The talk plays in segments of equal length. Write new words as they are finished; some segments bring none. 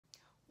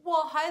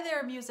Well, hi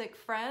there, music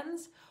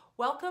friends.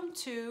 Welcome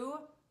to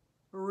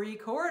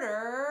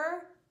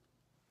Recorder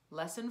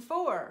Lesson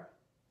 4.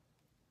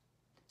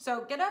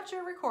 So get out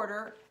your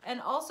recorder and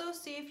also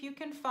see if you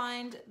can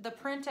find the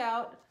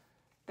printout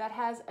that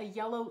has a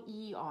yellow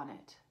E on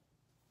it.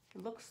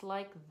 It looks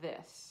like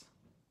this.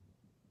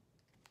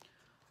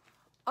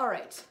 All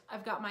right,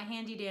 I've got my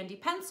handy dandy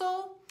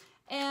pencil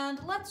and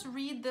let's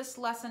read this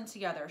lesson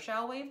together,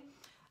 shall we?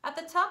 At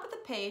the top of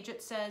the page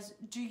it says,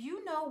 do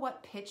you know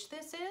what pitch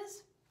this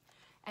is?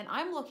 And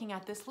I'm looking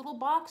at this little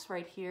box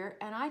right here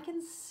and I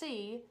can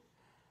see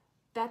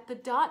that the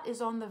dot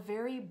is on the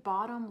very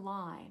bottom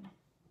line.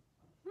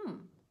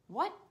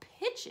 What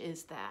pitch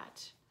is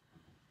that?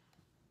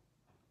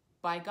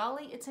 By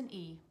golly, it's an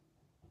E.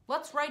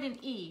 Let's write an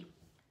E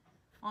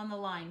on the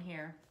line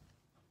here.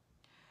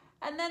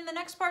 And then the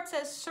next part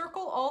says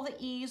circle all the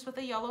E's with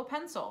a yellow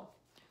pencil.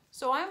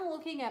 So I'm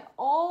looking at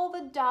all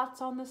the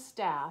dots on the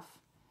staff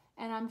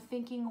and I'm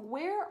thinking,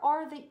 where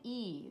are the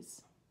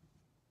E's?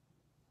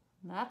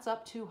 That's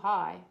up too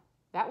high.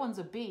 That one's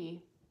a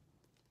B.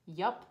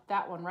 Yup,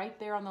 that one right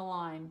there on the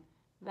line.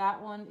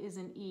 That one is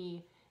an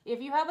E.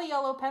 If you have a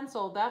yellow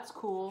pencil, that's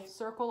cool.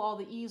 Circle all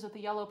the E's with a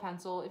yellow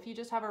pencil. If you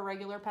just have a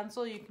regular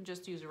pencil, you can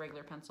just use a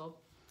regular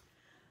pencil.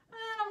 And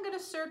I'm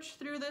gonna search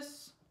through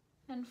this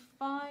and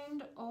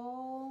find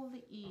all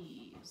the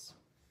E's.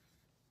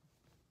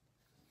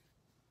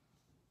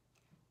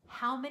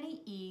 How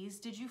many E's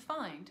did you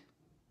find?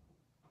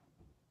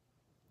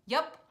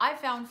 Yep, I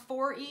found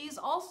 4 E's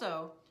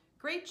also.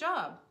 Great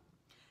job.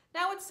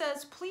 Now it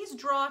says, please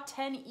draw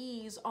 10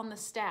 E's on the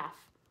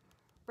staff.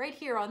 Right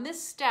here on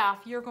this staff,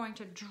 you're going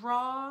to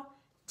draw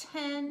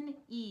 10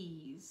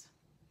 E's.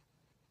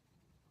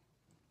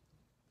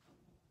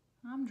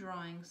 I'm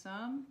drawing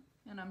some,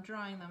 and I'm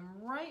drawing them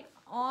right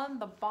on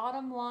the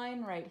bottom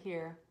line right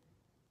here.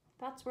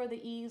 That's where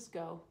the E's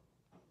go.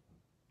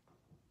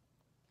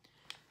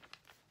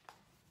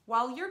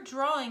 While you're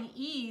drawing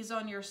E's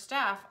on your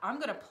staff, I'm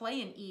going to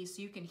play an E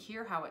so you can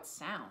hear how it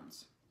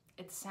sounds.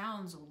 It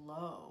sounds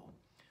low.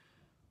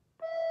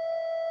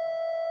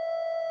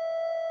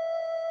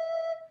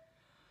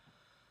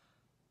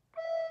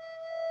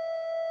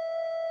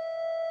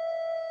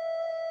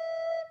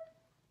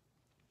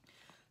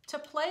 To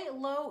play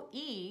low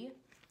E,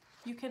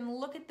 you can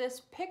look at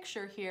this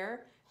picture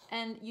here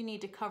and you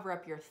need to cover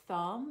up your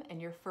thumb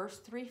and your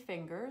first 3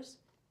 fingers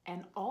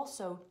and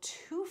also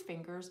 2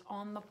 fingers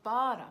on the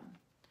bottom.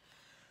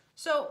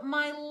 So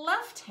my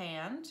left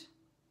hand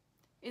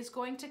is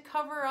going to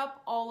cover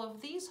up all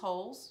of these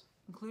holes,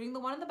 including the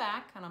one in the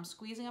back, and I'm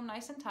squeezing them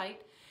nice and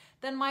tight.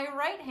 Then my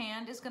right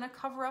hand is going to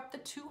cover up the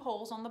 2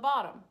 holes on the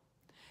bottom.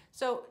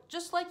 So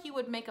just like you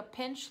would make a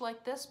pinch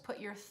like this, put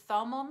your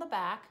thumb on the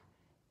back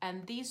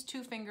and these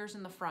 2 fingers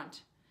in the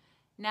front.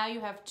 Now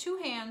you have 2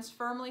 hands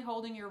firmly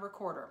holding your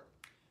recorder.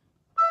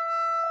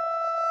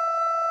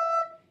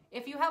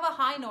 If you have a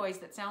high noise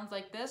that sounds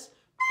like this,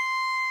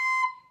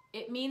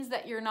 it means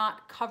that you're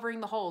not covering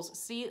the holes.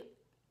 See,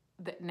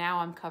 that now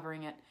I'm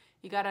covering it.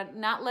 You gotta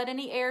not let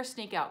any air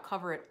sneak out.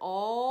 Cover it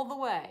all the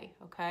way,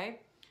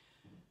 okay?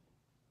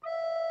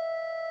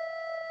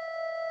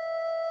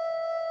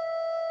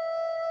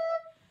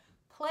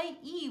 Play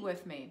E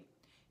with me.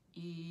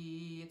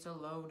 E, it's a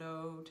low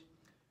note.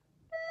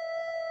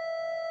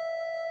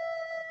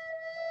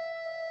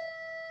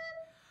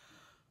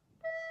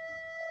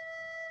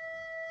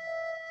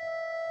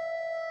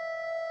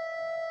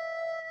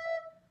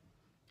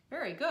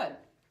 Very good.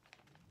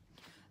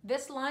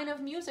 This line of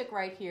music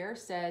right here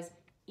says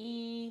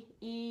E,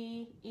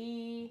 E,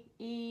 E,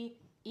 E,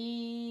 E,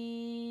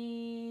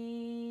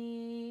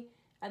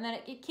 and then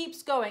it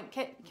keeps going.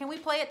 Can we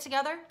play it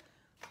together?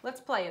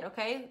 Let's play it,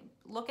 okay?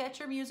 Look at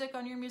your music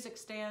on your music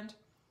stand.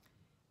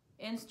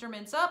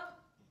 Instruments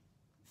up,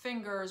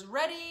 fingers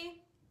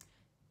ready,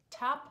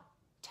 tap,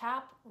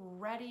 tap,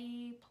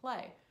 ready,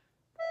 play.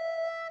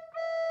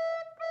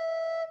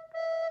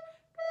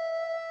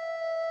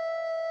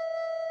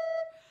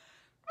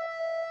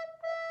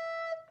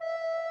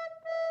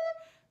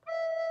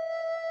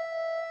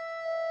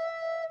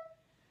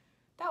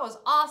 That was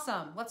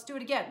awesome. Let's do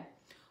it again.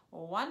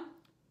 1,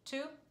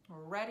 2,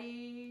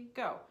 ready,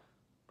 go.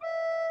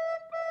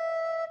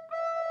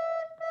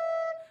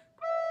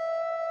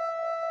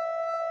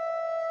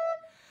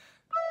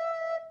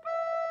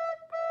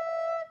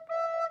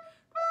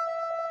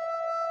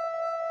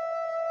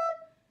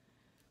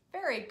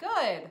 Very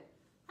good.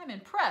 I'm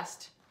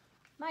impressed.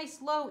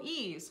 Nice low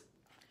E's.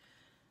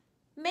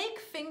 Make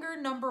finger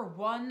number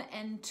 1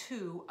 and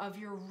 2 of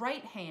your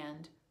right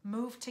hand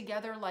move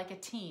together like a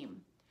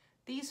team.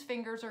 These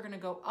fingers are going to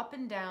go up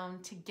and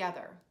down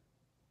together.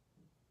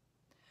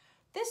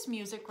 This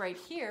music right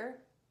here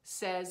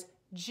says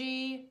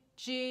G,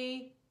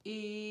 G,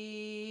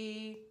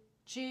 E,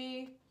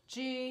 G,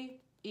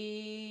 G,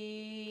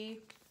 E.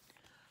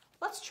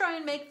 Let's try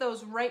and make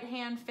those right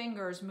hand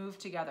fingers move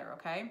together,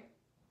 okay?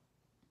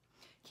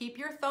 Keep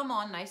your thumb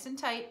on nice and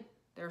tight.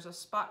 There's a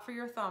spot for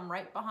your thumb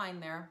right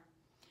behind there.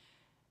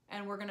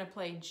 And we're going to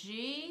play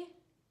G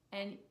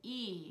and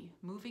E,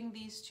 moving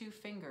these 2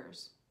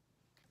 fingers.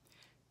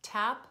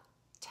 Tap,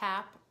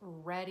 tap,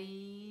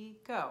 ready,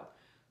 go.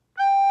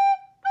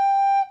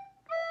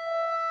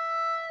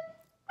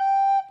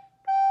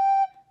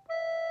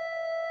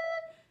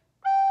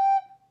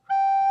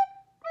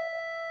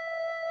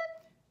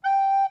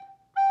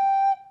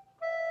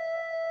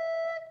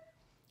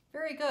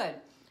 Very good.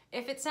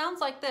 If it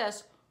sounds like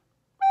this,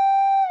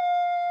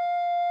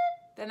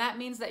 then that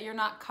means that you're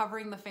not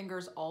covering the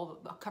fingers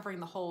covering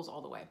the holes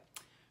all the way.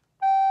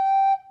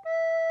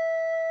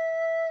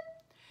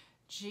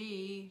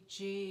 G,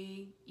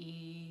 G,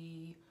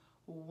 E,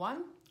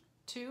 1,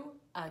 2,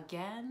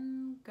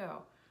 again,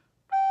 go.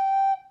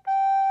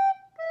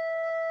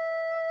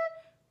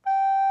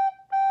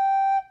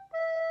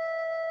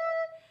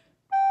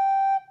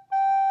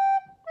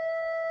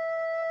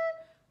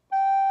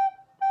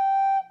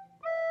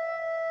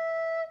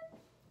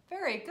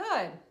 Very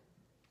good.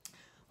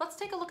 Let's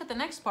take a look at the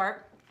next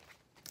part.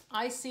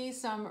 I see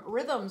some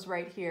rhythms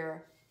right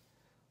here.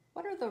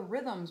 What are the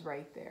rhythms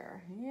right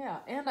there? Yeah,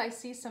 and I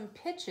see some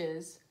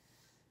pitches.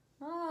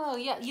 Oh,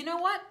 yeah, you know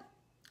what?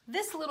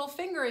 This little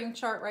fingering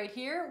chart right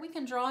here, we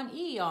can draw an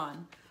E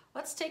on.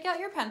 Let's take out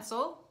your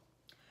pencil,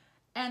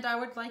 and I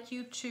would like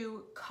you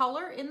to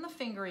color in the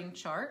fingering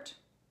chart.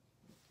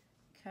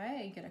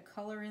 Okay, get a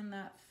color in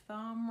that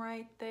thumb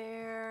right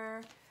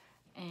there,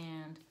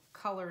 and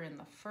color in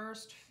the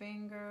first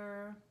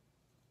finger.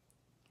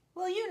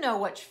 Well, you know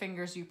which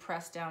fingers you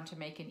press down to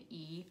make an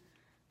E.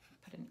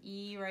 Put an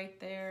E right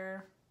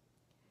there.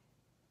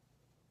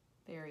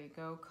 There you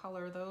go,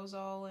 color those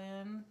all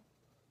in.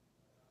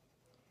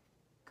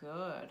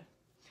 Good.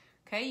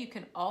 Okay, you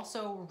can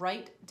also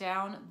write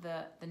down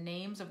the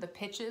names of the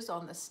pitches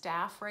on the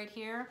staff right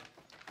here.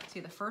 See,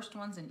 the first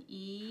one's an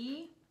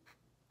E.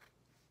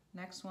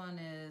 Next one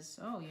is,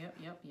 oh,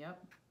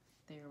 yep.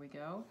 There we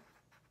go.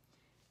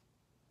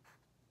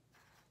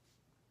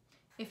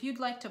 If you'd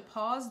like to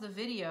pause the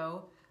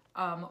video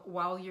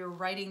while you're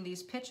writing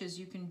these pitches,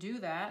 you can do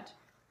that,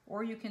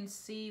 or you can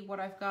see what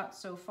I've got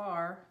so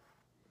far.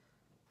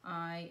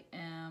 I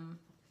am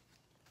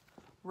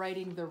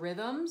writing the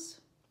rhythms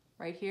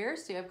right here.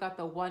 See, I've got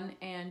the 1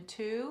 and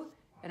 2,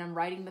 and I'm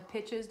writing the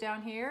pitches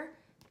down here,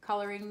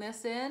 coloring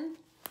this in.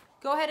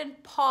 Go ahead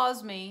and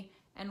pause me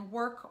and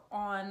work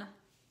on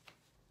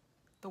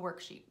the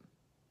worksheet.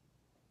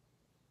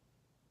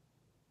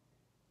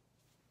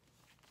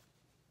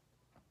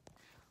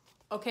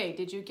 Okay,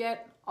 did you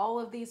get all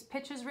of these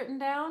pitches written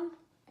down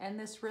and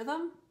this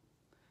rhythm?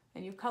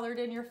 And you colored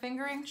in your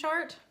fingering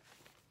chart?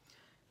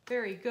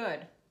 Very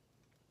good.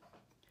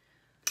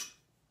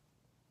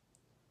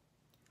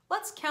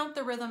 Let's count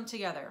the rhythm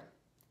together.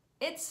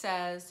 It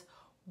says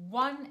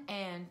 1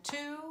 and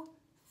 2,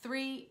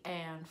 3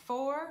 and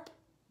 4,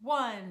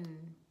 1,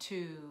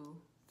 2,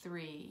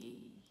 3.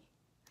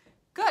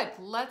 Good,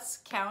 let's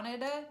count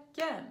it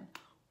again.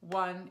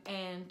 1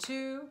 and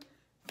 2,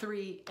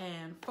 3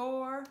 and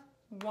 4,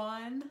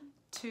 1,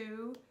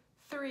 2,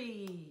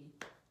 3.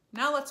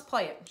 Now let's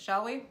play it,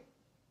 shall we?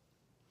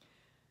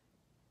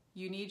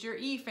 You need your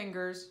E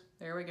fingers.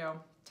 There we go.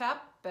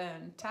 Tap,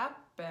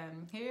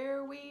 and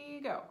here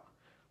we go.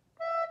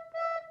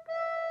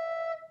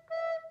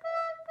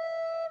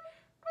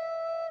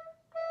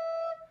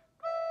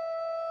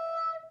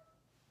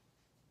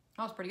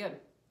 That was pretty good.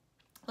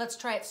 Let's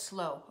try it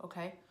slow,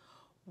 okay?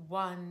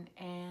 1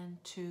 and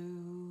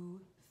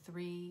 2,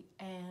 3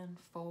 and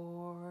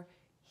 4,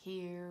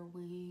 here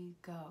we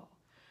go.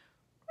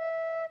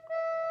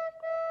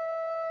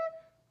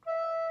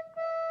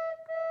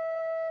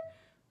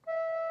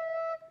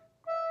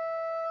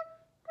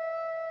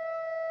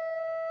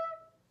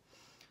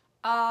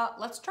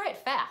 Let's try it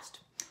fast.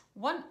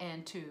 1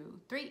 and 2,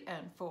 3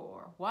 and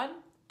 4, 1,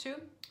 2,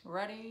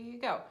 ready,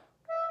 go.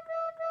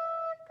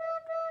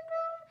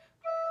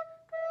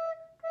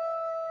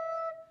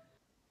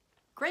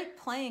 Great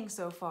playing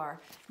so far.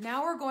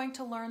 Now we're going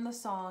to learn the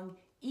song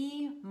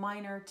E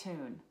minor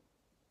tune.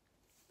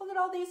 Look at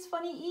all these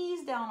funny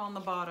E's down on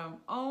the bottom.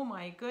 Oh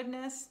my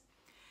goodness.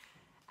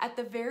 At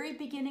the very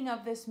beginning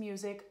of this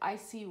music, I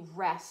see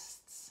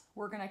rests.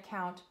 We're gonna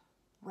count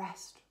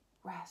rest,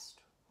 rest,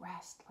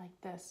 rest,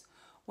 like this.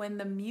 When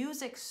the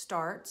music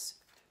starts,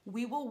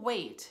 we will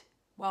wait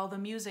while the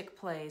music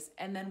plays,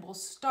 and then we'll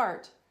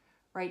start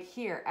right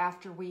here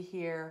after we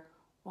hear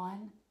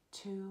 1,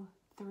 2,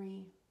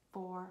 3,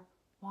 4,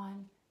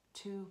 1,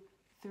 2,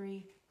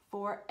 3,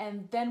 4,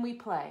 and then we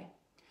play.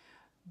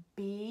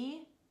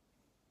 B,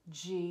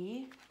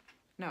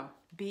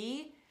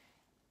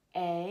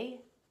 A,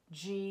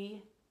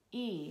 G,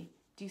 E.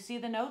 Do you see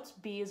the notes?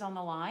 B is on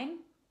the line,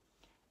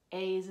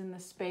 A is in the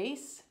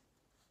space,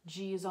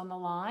 G is on the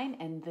line,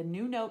 and the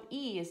new note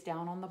E is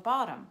down on the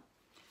bottom.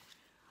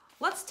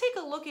 Let's take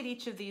a look at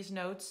each of these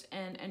notes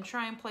and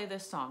try and play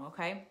this song,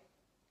 okay?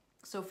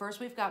 So first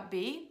we've got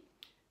B,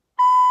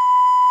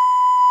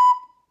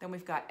 then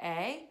we've got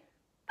A,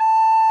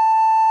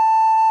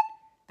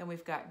 then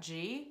we've got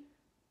G,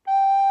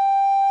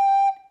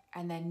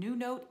 and then new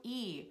note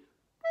E.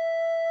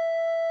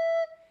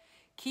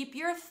 Keep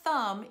your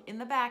thumb in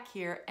the back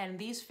here and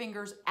these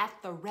fingers at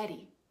the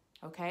ready,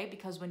 okay?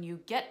 Because when you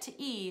get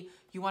to E,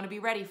 you want to be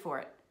ready for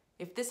it.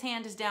 If this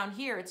hand is down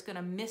here, it's going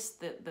to miss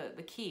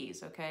the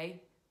keys,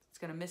 okay? It's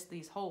going to miss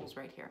these holes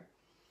right here.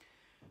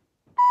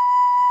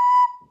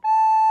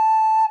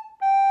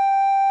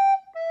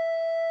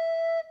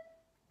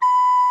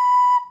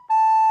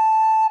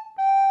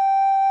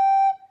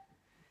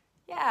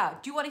 Yeah,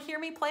 do you want to hear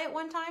me play it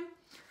one time?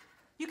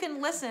 You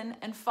can listen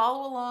and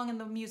follow along in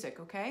the music,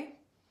 okay?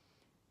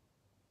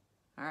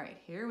 All right,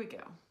 here we go.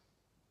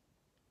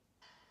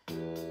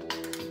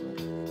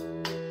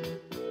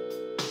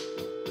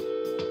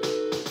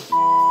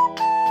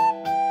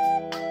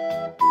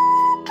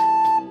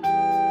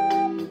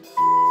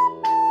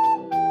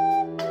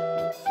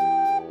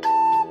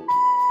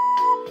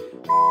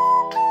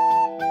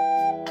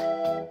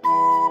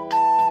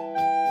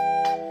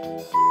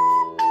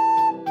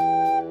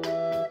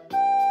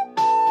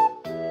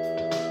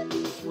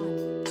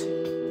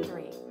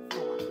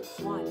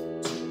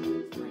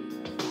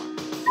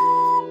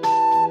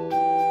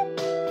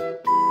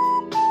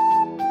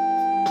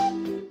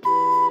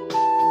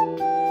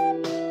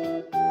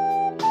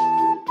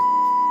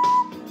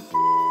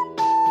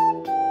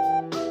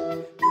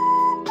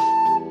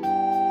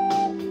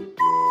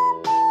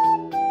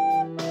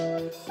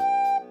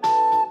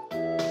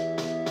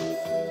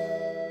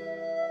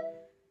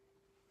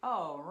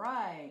 All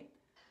right.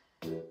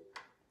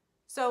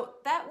 So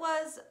that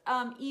was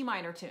E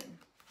minor tune.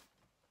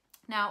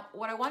 Now,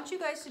 what I want you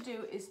guys to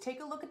do is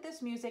take a look at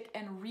this music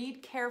and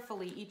read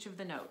carefully each of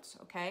the notes,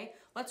 okay?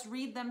 Let's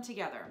read them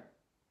together.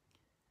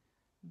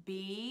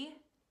 B,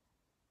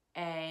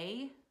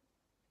 A,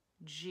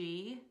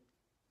 G,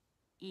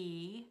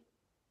 E,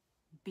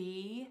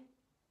 B,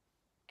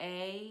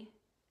 A,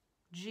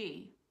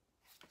 G.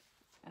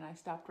 And I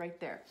stopped right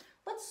there.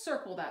 Let's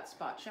circle that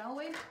spot, shall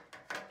we?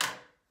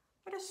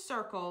 We're going to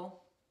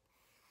circle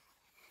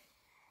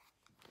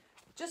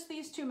just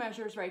these two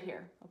measures right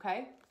here,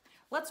 okay?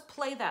 Let's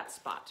play that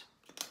spot.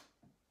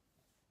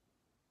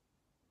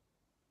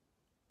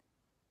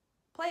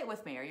 Play it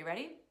with me. Are you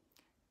ready?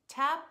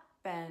 Tap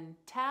and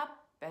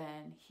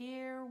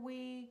here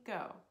we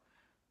go.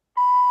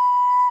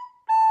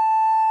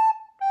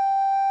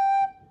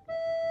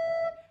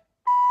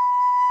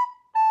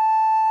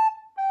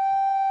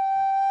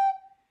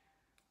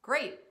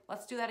 Great.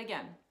 Let's do that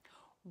again.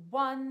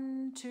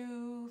 1,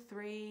 2,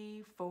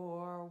 3,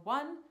 4.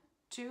 1,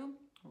 2,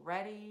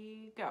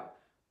 ready, go.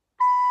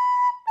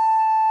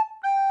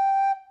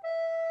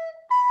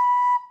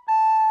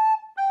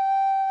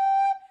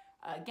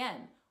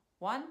 Again.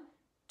 1,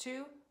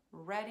 2,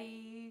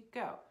 ready,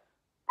 go.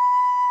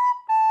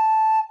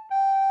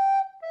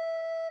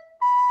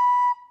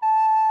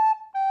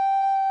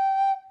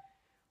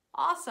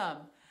 Awesome.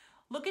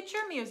 Look at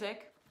your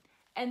music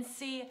and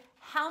see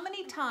how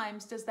many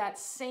times does that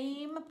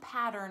same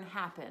pattern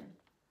happen.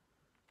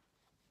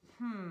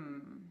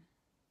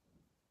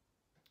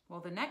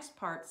 Well, the next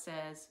part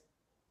says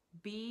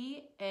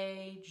B,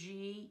 A,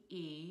 G,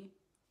 E,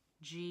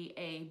 G,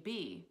 A,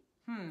 B.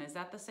 Is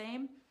that the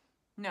same?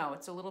 No,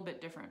 it's a little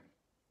bit different.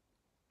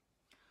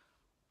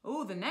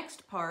 Oh, the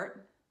next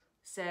part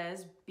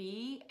says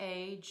B,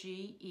 A,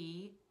 G,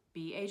 E,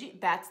 B, A, G.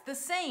 That's the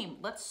same.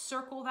 Let's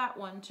circle that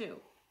one too,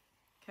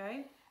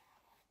 okay?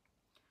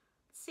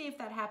 Let's see if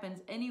that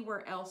happens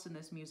anywhere else in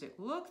this music.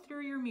 Look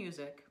through your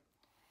music.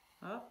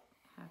 Oh,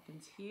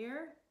 happens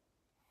here,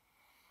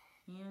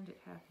 and it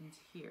happens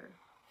here.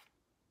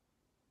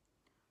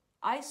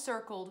 I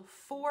circled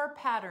 4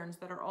 patterns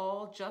that are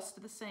all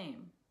just the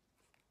same.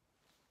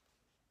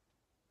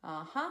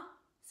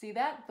 See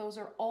that? Those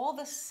are all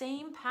the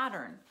same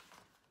pattern.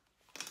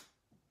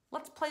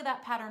 Let's play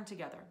that pattern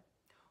together.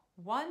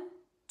 1,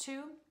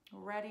 2,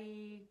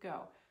 ready,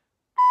 go.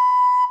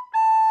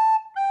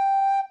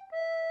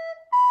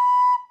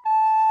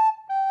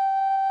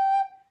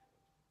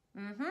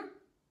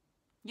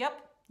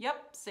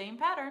 Yep, same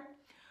pattern.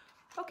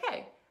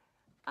 Okay,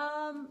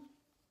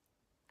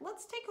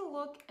 let's take a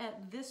look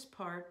at this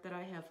part that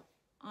I have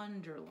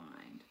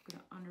underlined. I'm going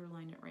to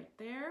underline it right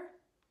there.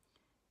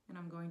 And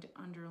I'm going to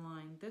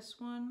underline this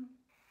one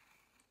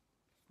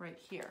right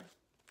here.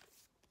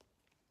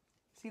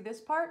 See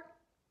this part?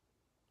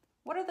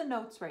 What are the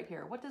notes right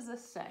here? What does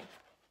this say?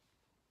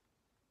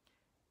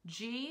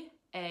 G,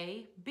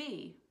 A,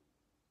 B.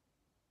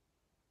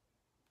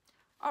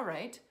 All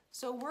right,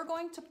 so we're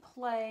going to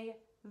play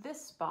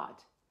this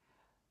spot.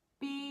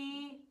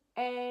 B,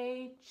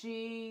 A,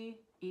 G,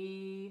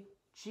 E,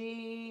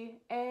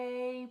 G,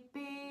 A,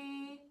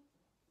 B.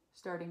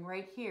 Starting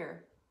right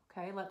here.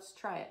 Okay, let's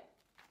try it.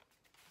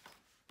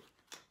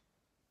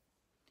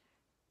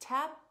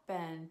 Tap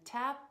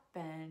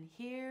and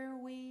here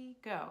we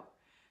go.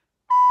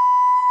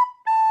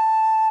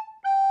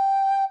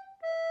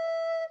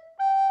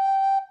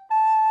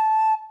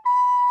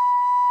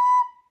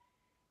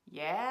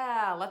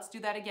 Yeah, let's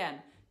do that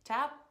again.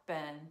 Tap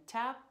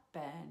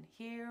and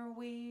here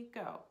we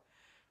go.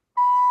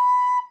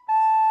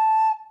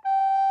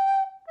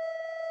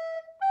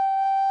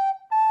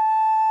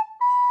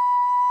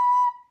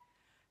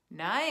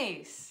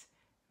 Nice.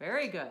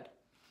 Very good.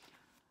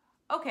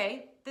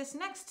 Okay, this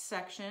next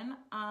section,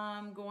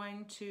 I'm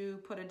going to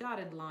put a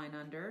dotted line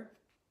under.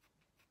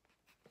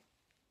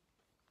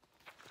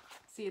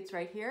 See, it's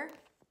right here.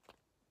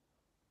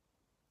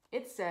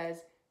 It says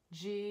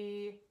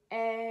G,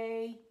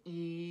 A,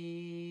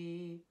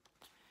 E.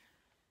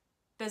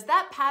 Does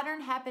that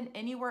pattern happen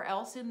anywhere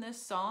else in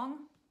this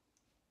song?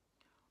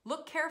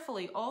 Look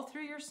carefully all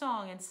through your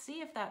song and see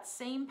if that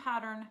same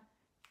pattern,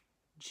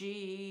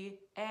 G,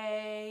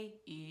 A,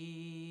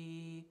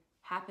 E,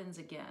 happens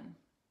again.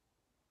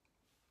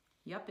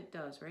 Yep, it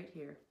does right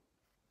here.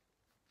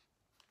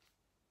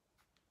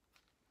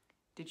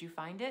 Did you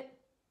find it?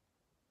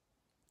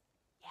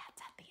 Yeah,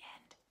 it's at the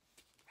end,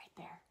 right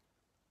there.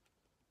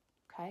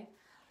 Okay,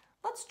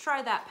 let's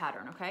try that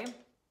pattern, okay?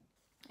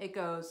 It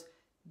goes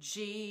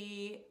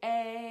G,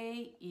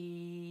 A,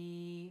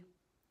 E,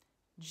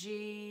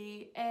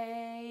 G,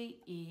 A,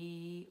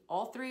 E.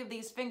 All three of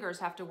these fingers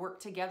have to work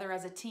together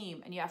as a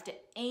team, and you have to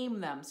aim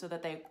them so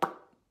that they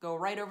go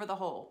right over the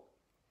hole.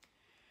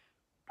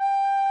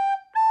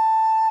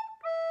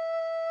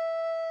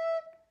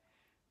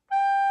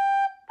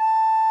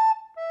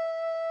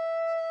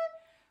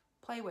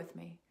 Play with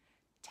me.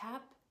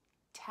 Tap,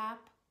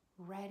 tap,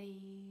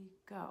 ready,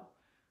 go.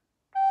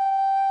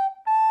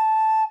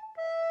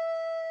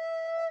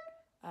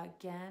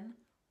 Again,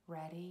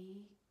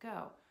 ready,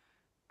 go.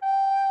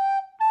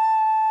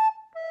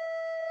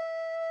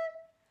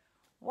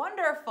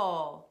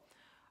 Wonderful.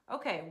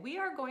 Okay, we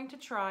are going to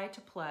try to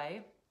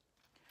play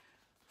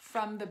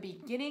from the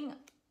beginning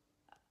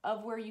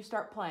of where you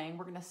start playing.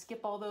 We're going to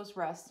skip all those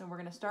rests and we're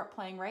going to start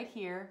playing right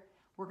here.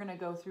 We're going to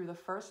go through the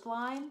first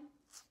line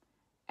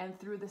and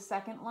through the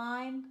second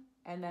line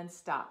and then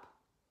stop.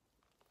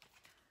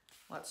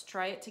 Let's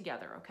try it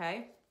together,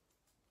 okay?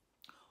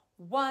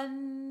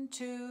 1,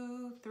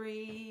 2,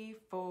 3,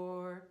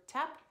 4,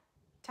 tap,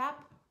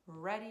 tap,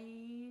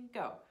 ready,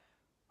 go.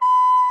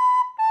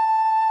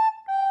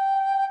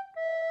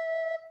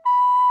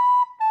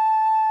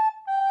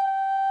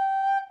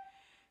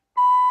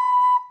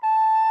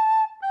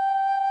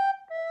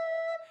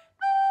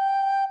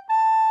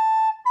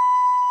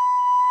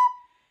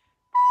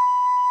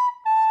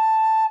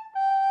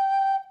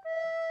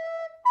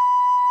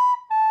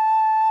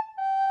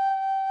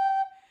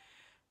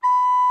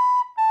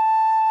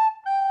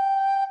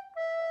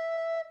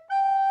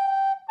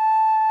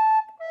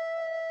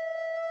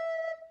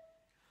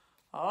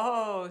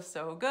 Oh,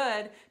 so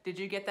good. Did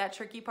you get that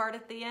tricky part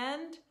at the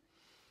end?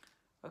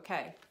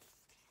 Okay.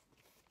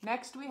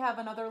 Next, we have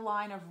another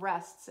line of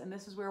rests, and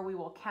this is where we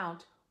will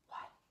count 1,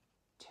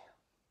 2,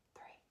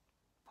 3,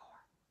 4,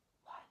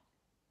 1,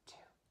 2,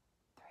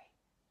 3,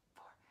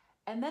 4.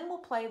 And then we'll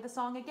play the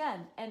song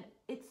again. And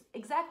it's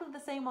exactly the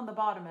same on the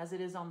bottom as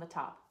it is on the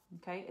top.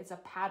 Okay? It's a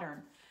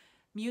pattern.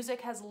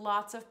 Music has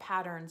lots of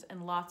patterns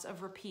and lots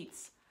of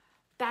repeats.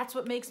 That's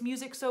what makes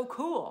music so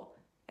cool.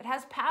 It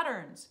has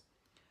patterns.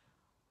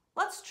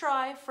 Let's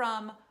try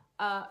from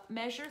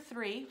measure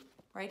 3,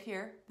 right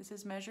here. This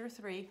is measure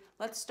 3.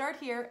 Let's start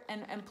here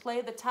and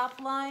play the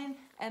top line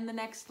and the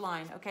next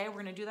line, okay? We're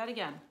gonna do that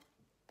again.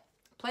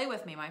 Play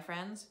with me, my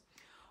friends.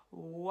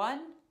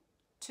 1,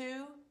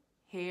 2,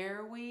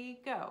 here we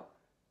go.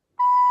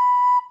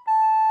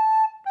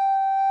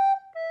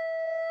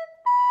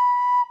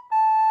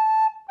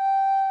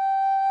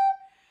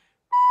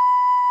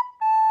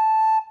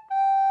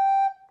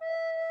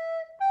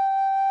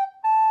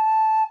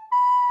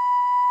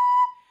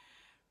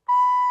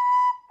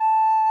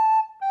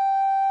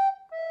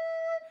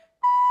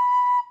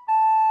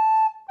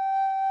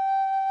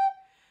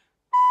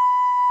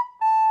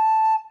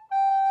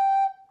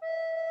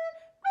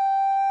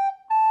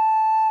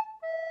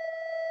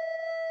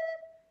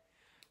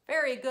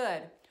 Very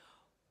good.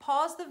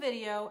 Pause the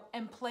video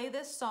and play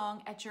this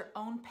song at your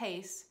own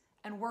pace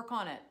and work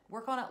on it.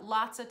 Work on it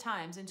lots of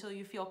times until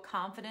you feel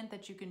confident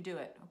that you can do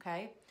it,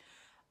 okay?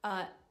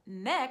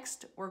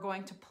 Next, we're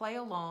going to play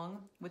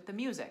along with the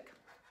music.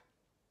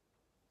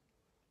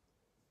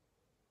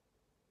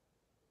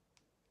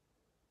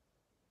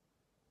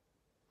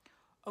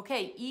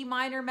 Okay, E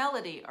minor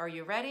melody. Are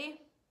you ready?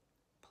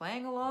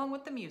 Playing along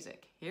with the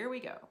music. Here we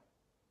go.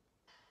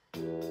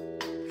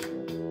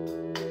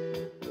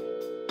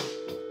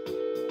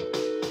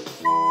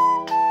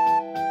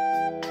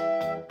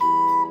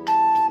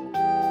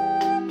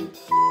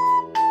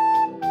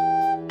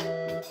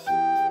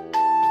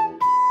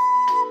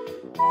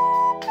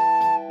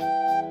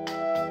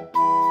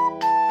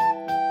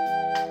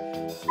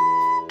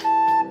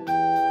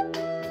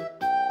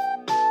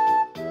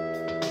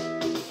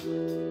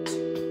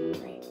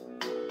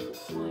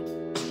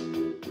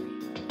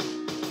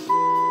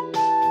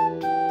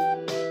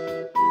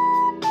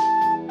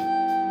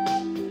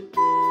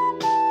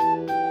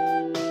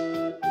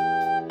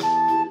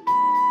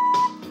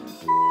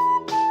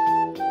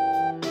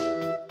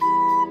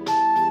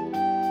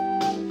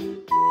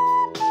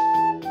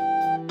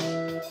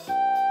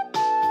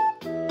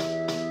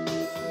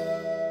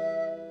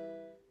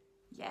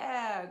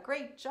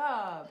 Great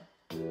job.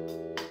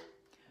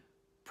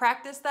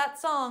 Practice that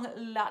song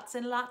lots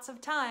and lots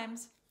of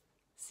times.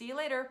 See you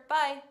later.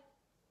 Bye.